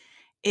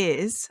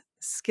 is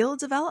skill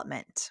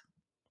development.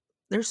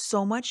 There's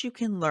so much you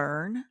can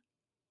learn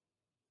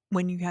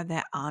when you have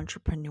that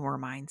entrepreneur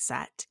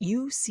mindset.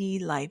 You see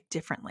life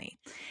differently.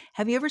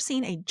 Have you ever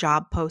seen a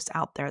job post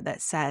out there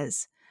that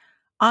says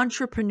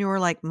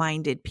entrepreneur-like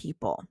minded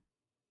people?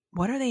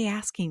 What are they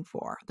asking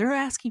for? They're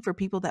asking for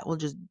people that will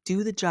just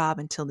do the job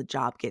until the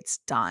job gets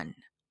done.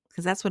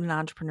 Because that's what an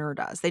entrepreneur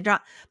does. They're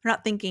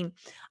not thinking,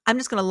 "I'm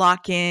just going to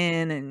lock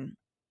in and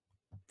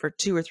for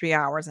 2 or 3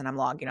 hours and I'm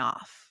logging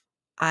off.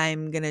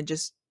 I'm going to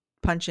just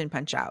punch in,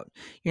 punch out.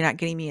 You're not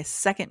getting me a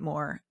second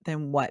more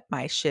than what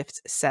my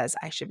shift says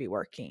I should be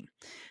working."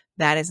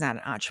 That is not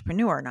an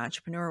entrepreneur. An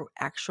entrepreneur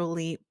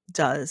actually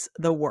does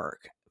the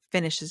work,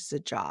 finishes the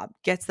job,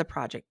 gets the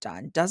project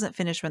done, doesn't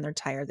finish when they're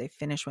tired. They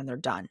finish when they're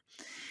done.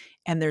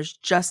 And there's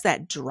just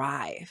that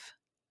drive.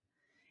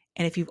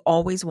 And if you've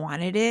always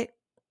wanted it,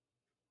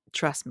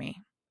 trust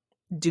me,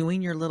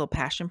 doing your little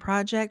passion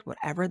project,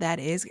 whatever that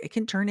is, it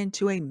can turn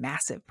into a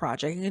massive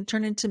project. It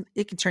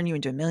can turn you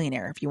into a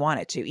millionaire if you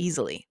want it to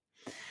easily.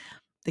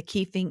 The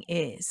key thing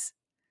is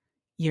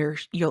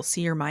you'll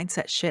see your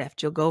mindset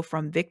shift. You'll go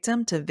from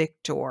victim to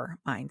victor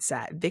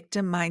mindset.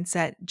 Victim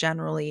mindset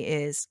generally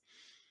is,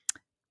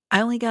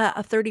 I only got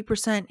a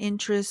 30%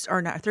 interest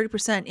or not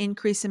 30%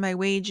 increase in my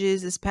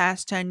wages this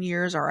past 10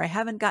 years, or I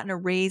haven't gotten a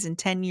raise in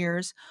 10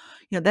 years.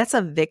 That's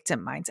a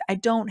victim mindset. I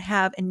don't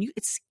have, and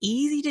it's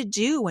easy to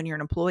do when you're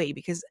an employee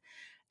because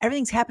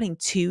everything's happening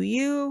to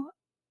you,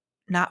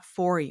 not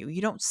for you.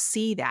 You don't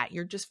see that.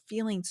 You're just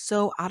feeling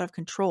so out of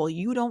control.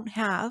 You don't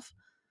have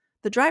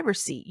the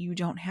driver's seat. You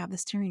don't have the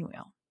steering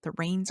wheel. The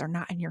reins are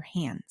not in your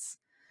hands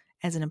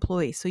as an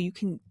employee. So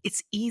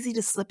it's easy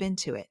to slip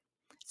into it.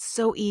 It's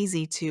so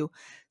easy to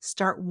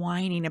start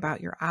whining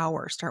about your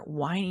hours, start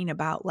whining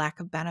about lack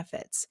of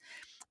benefits.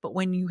 But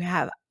when you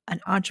have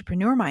an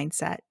entrepreneur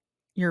mindset,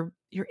 you're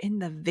in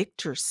the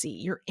victor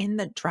seat. You're in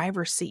the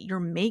driver's seat. You're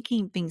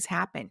making things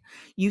happen.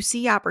 You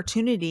see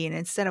opportunity, and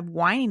instead of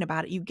whining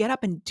about it, you get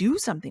up and do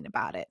something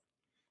about it.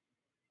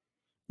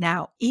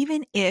 Now,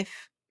 even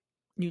if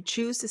you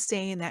choose to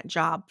stay in that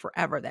job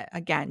forever, that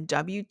again,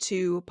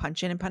 W-2,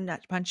 punch in and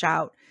punch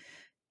out,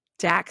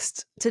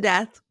 taxed to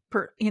death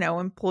per,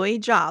 employee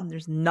job.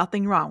 There's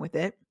nothing wrong with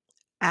it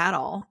at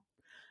all.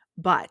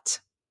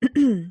 But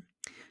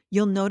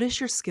you'll notice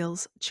your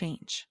skills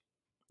change.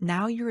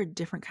 Now you're a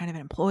different kind of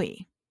an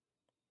employee.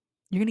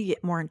 You're going to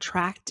get more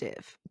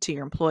attractive to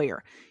your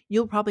employer.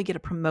 You'll probably get a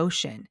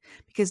promotion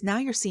because now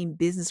you're seeing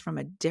business from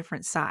a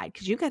different side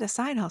because you've got a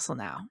side hustle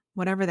now,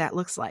 whatever that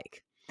looks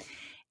like.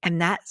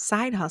 And that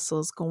side hustle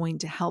is going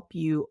to help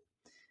you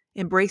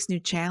embrace new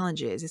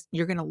challenges.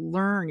 You're going to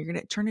learn. You're going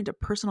to turn into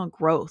personal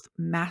growth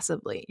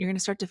massively. You're going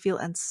to start to feel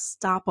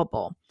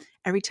unstoppable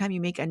every time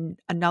you make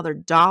another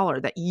dollar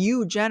that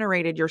you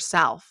generated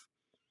yourself.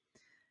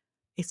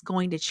 It's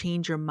going to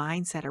change your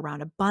mindset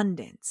around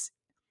abundance.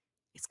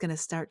 It's going to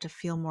start to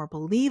feel more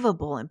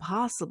believable and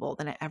possible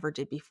than it ever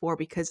did before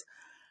because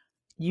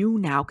you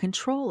now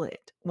control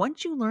it.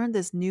 Once you learn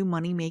this new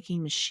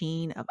money-making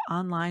machine of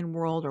online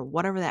world or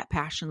whatever that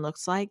passion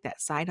looks like,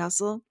 that side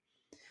hustle,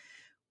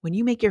 when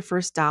you make your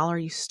first dollar,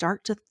 you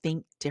start to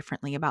think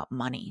differently about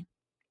money.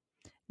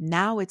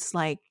 Now it's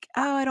like,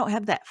 oh, I don't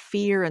have that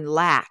fear and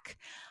lack.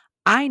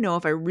 I know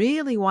if I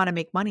really want to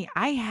make money,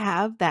 I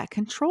have that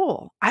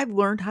control. I've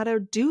learned how to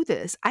do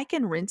this. I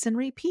can rinse and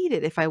repeat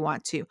it if I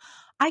want to.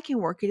 I can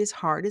work it as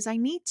hard as I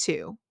need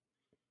to.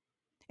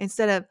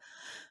 Instead of,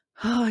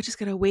 oh, I just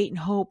got to wait and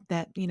hope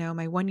that,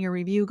 my 1-year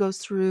review goes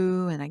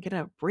through and I get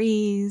a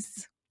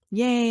raise.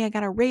 Yay, I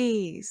got a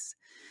raise.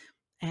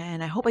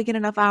 And I hope I get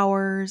enough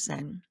hours,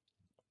 and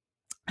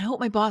I hope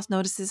my boss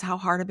notices how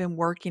hard I've been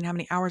working, how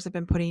many hours I've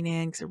been putting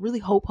in, because I really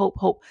hope.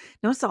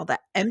 Notice all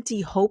that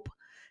empty hope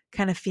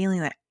kind of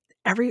feeling that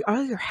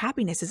all your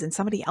happiness is in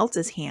somebody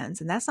else's hands,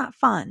 and that's not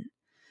fun.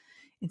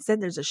 Instead,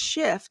 there's a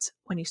shift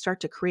when you start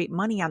to create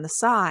money on the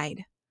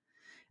side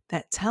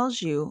that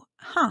tells you,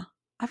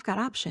 I've got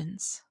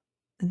options.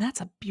 And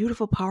that's a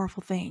beautiful,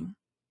 powerful thing.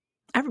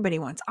 Everybody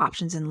wants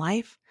options in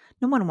life.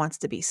 No one wants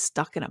to be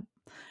stuck in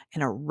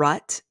a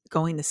rut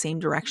going the same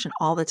direction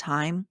all the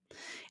time.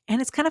 And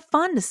it's kind of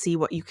fun to see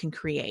what you can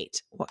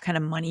create, what kind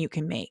of money you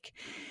can make.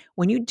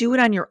 When you do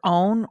it on your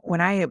own, when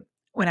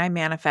I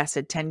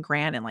manifested 10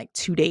 grand in like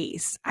 2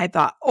 days, I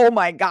thought, oh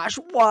my gosh,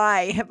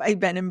 why have I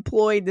been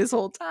employed this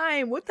whole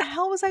time? What the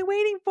hell was I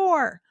waiting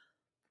for?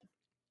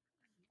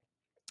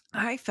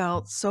 I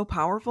felt so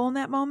powerful in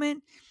that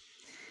moment.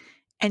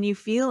 And you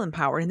feel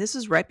empowered. And this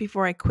was right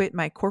before I quit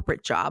my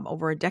corporate job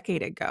over a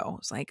decade ago.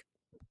 It's like,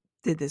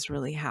 did this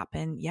really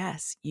happen?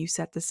 Yes, you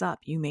set this up.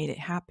 You made it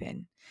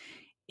happen.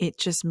 It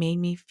just made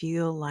me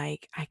feel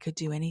like I could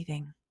do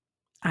anything.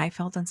 I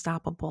felt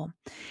unstoppable.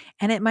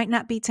 And it might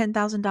not be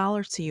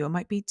 $10,000 to you. It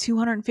might be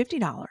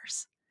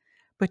 $250,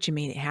 but you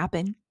made it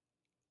happen.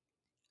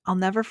 I'll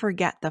never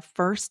forget the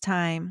first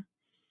time,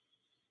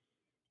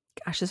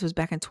 gosh, this was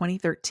back in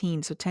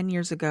 2013, so 10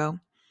 years ago,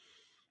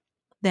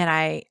 that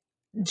I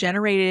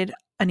generated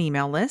an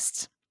email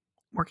list,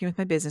 working with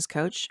my business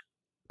coach,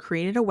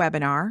 created a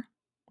webinar,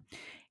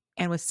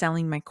 and was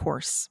selling my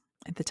course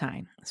at the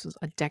time. This was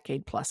a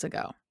decade plus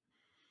ago.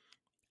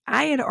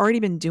 I had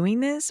already been doing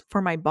this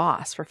for my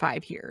boss for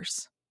 5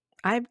 years.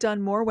 I've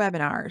done more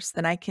webinars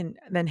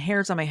than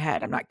hairs on my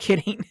head. I'm not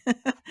kidding.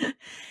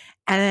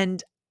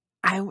 And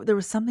there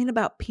was something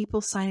about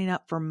people signing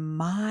up for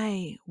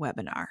my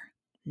webinar,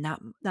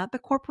 not the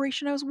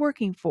corporation I was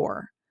working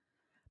for,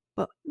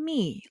 but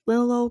me,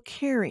 little old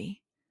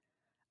Carrie.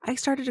 I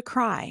started to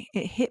cry.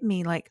 It hit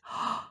me like,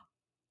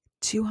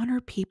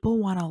 200 people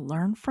want to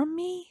learn from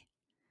me?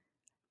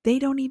 They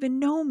don't even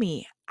know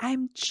me.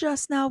 I'm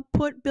just now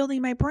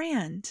building my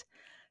brand.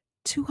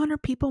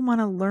 200 people want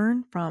to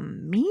learn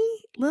from me,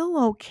 little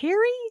old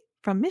Carrie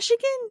from Michigan?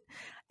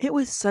 It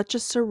was such a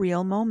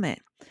surreal moment.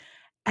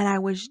 And I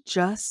was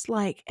just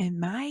like,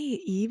 am I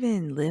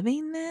even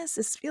living this?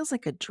 This feels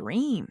like a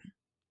dream.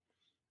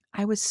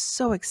 I was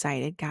so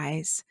excited,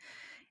 guys.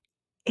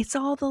 It's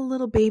all the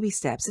little baby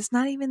steps. It's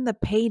not even the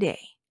payday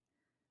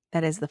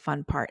that is the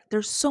fun part.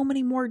 There's so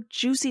many more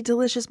juicy,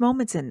 delicious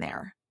moments in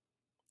there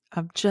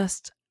of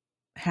just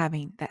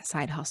having that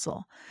side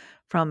hustle,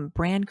 from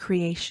brand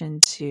creation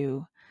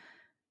to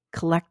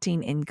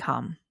collecting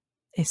income,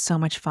 is so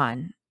much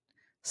fun.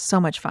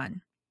 So much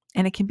fun.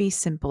 And it can be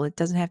simple. It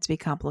doesn't have to be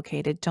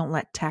complicated. Don't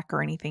let tech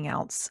or anything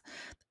else,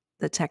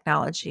 the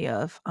technology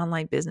of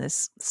online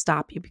business,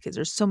 stop you, because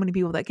there's so many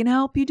people that can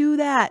help you do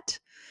that.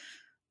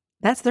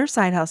 That's their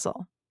side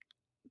hustle.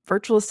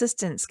 Virtual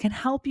assistants can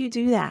help you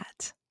do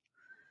that.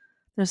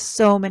 There's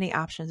so many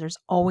options. There's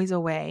always a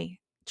way.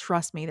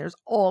 Trust me, there's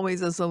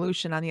always a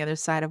solution on the other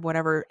side of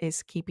whatever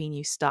is keeping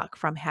you stuck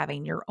from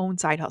having your own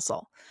side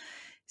hustle.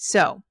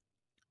 So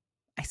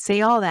I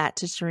say all that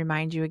just to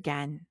remind you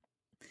again.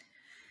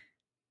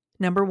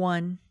 Number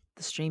one,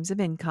 the streams of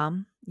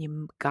income.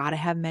 You got to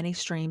have many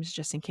streams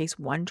just in case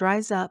one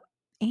dries up.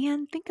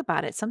 And think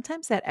about it.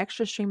 Sometimes that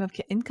extra stream of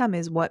income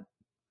is what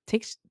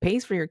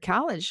pays for your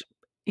college,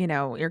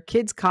 your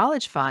kid's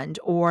college fund,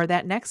 or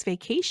that next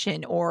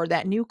vacation, or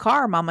that new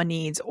car mama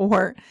needs,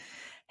 or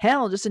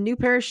hell, just a new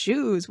pair of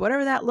shoes,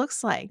 whatever that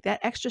looks like. That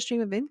extra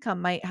stream of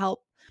income might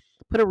help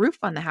put a roof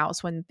on the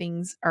house when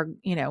things are,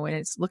 when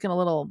it's looking a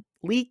little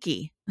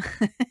leaky,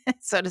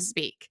 so to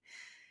speak.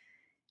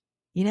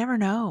 You never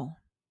know.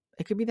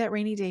 It could be that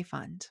rainy day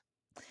fund.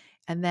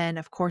 And then,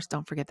 of course,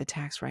 don't forget the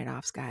tax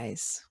write-offs,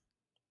 guys.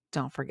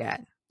 Don't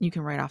forget. You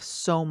can write off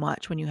so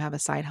much when you have a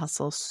side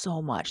hustle,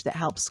 so much that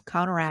helps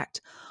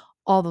counteract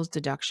all those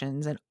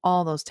deductions and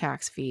all those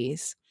tax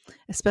fees,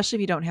 especially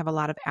if you don't have a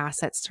lot of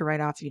assets to write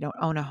off, if you don't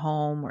own a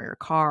home or your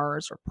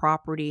cars or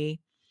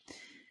property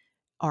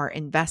or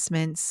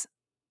investments.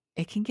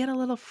 It can get a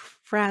little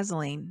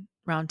frazzling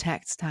around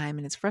tax time,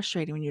 and it's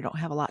frustrating when you don't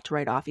have a lot to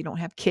write off. You don't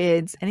have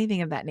kids,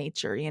 anything of that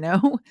nature,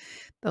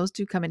 Those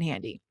do come in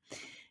handy.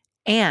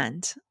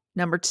 And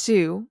number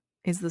two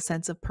is the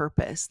sense of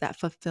purpose, that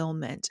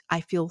fulfillment. I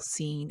feel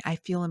seen. I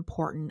feel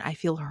important. I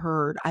feel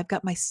heard. I've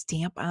got my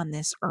stamp on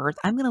this earth.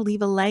 I'm going to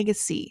leave a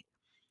legacy.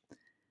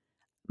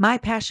 My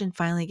passion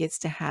finally gets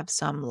to have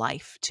some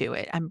life to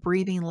it. I'm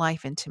breathing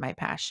life into my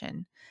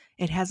passion.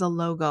 It has a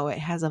logo. It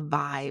has a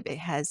vibe. It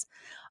has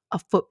a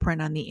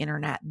footprint on the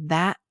internet.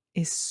 That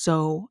is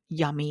so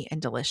yummy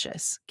and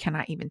delicious.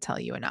 Cannot even tell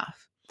you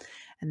enough.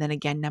 And then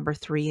again, number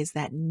three is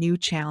that new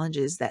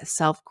challenges, that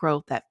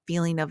self-growth, that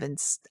feeling of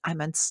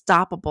I'm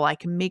unstoppable. I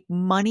can make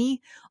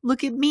money.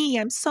 Look at me.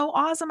 I'm so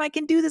awesome. I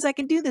can do this. I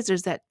can do this.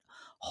 There's that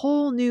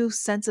whole new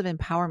sense of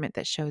empowerment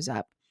that shows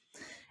up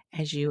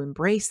as you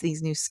embrace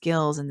these new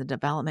skills and the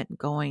development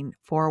going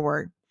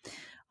forward.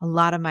 A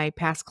lot of my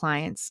past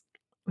clients,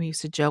 we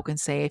used to joke and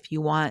say, if you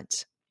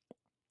want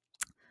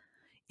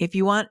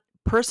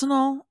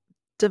personal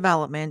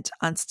development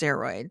on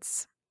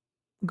steroids,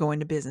 go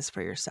into business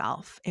for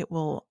yourself. It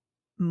will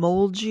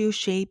mold you,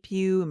 shape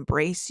you,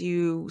 embrace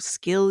you,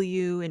 skill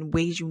you in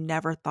ways you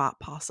never thought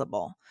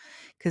possible.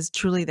 Because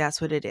truly, that's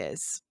what it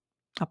is.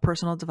 A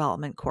personal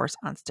development course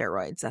on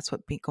steroids. That's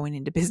what going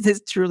into business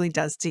truly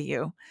does to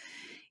you.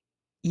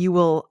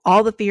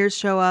 All the fears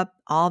show up,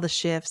 all the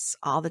shifts,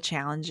 all the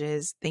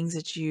challenges, things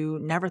that you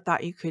never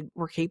thought you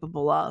were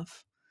capable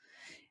of.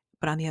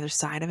 But on the other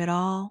side of it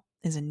all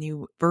is a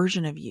new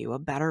version of you, a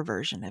better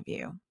version of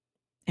you.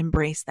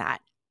 Embrace that.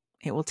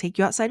 It will take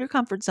you outside your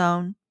comfort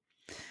zone,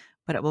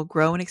 but it will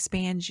grow and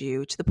expand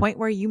you to the point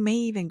where you may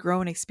even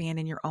grow and expand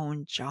in your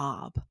own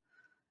job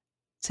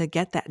to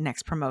get that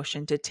next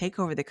promotion, to take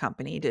over the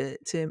company,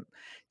 to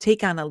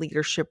take on a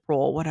leadership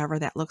role, whatever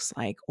that looks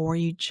like. Or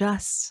you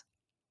just,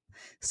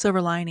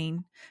 silver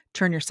lining,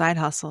 turn your side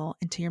hustle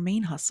into your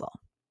main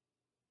hustle.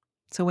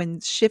 So when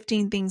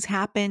shifting things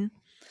happen,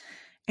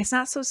 it's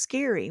not so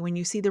scary when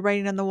you see the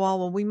writing on the wall.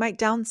 Well, we might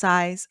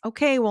downsize.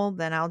 Okay, well,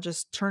 then I'll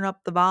just turn up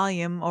the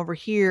volume over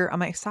here on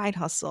my side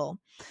hustle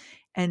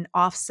and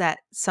offset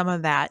some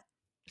of that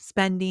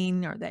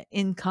spending or that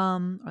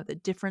income or the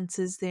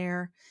differences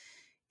there.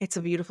 It's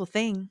a beautiful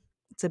thing.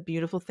 It's a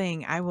beautiful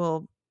thing. I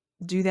will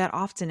do that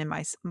often in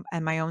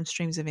my own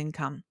streams of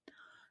income.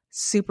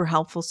 Super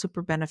helpful,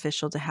 super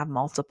beneficial to have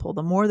multiple.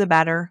 The more, the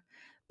better.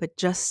 But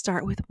just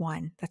start with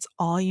one. That's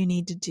all you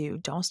need to do.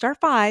 Don't start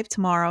 5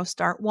 tomorrow.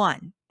 Start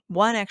 1.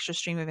 1 extra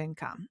stream of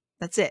income.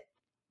 That's it.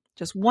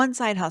 Just one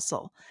side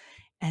hustle.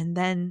 And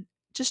then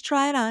just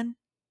try it on.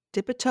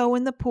 Dip a toe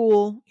in the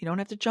pool. You don't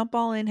have to jump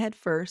all in head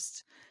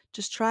first.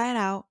 Just try it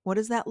out. What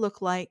does that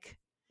look like?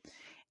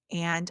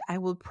 And I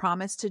will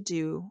promise to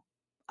do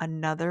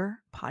another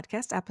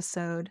podcast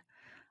episode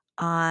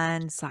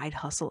on side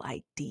hustle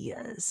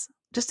ideas,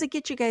 just to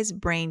get you guys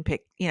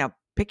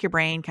pick your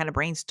brain, kind of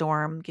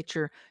brainstorm, get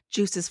your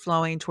juices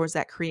flowing towards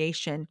that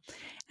creation,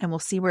 and we'll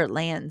see where it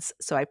lands.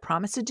 So I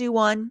promise to do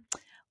one.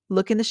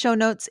 Look in the show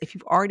notes. If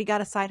you've already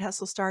got a side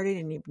hustle started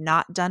and you've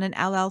not done an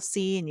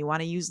LLC and you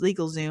want to use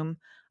LegalZoom,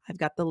 I've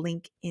got the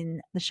link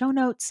in the show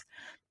notes.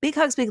 Big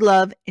hugs, big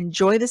love.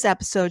 Enjoy this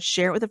episode.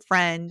 Share it with a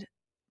friend.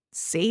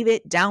 Save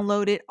it,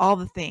 download it, all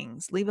the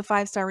things. Leave a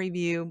 5-star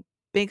review.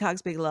 Big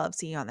hugs, big love.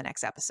 See you on the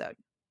next episode.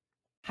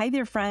 Hi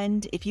there,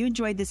 friend. If you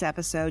enjoyed this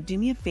episode, do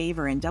me a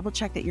favor and double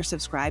check that you're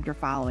subscribed or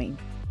following.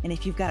 And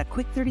if you've got a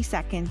quick 30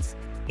 seconds,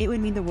 It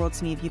would mean the world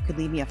to me if you could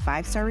leave me a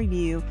 5-star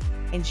review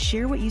and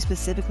share what you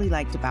specifically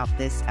liked about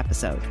this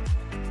episode.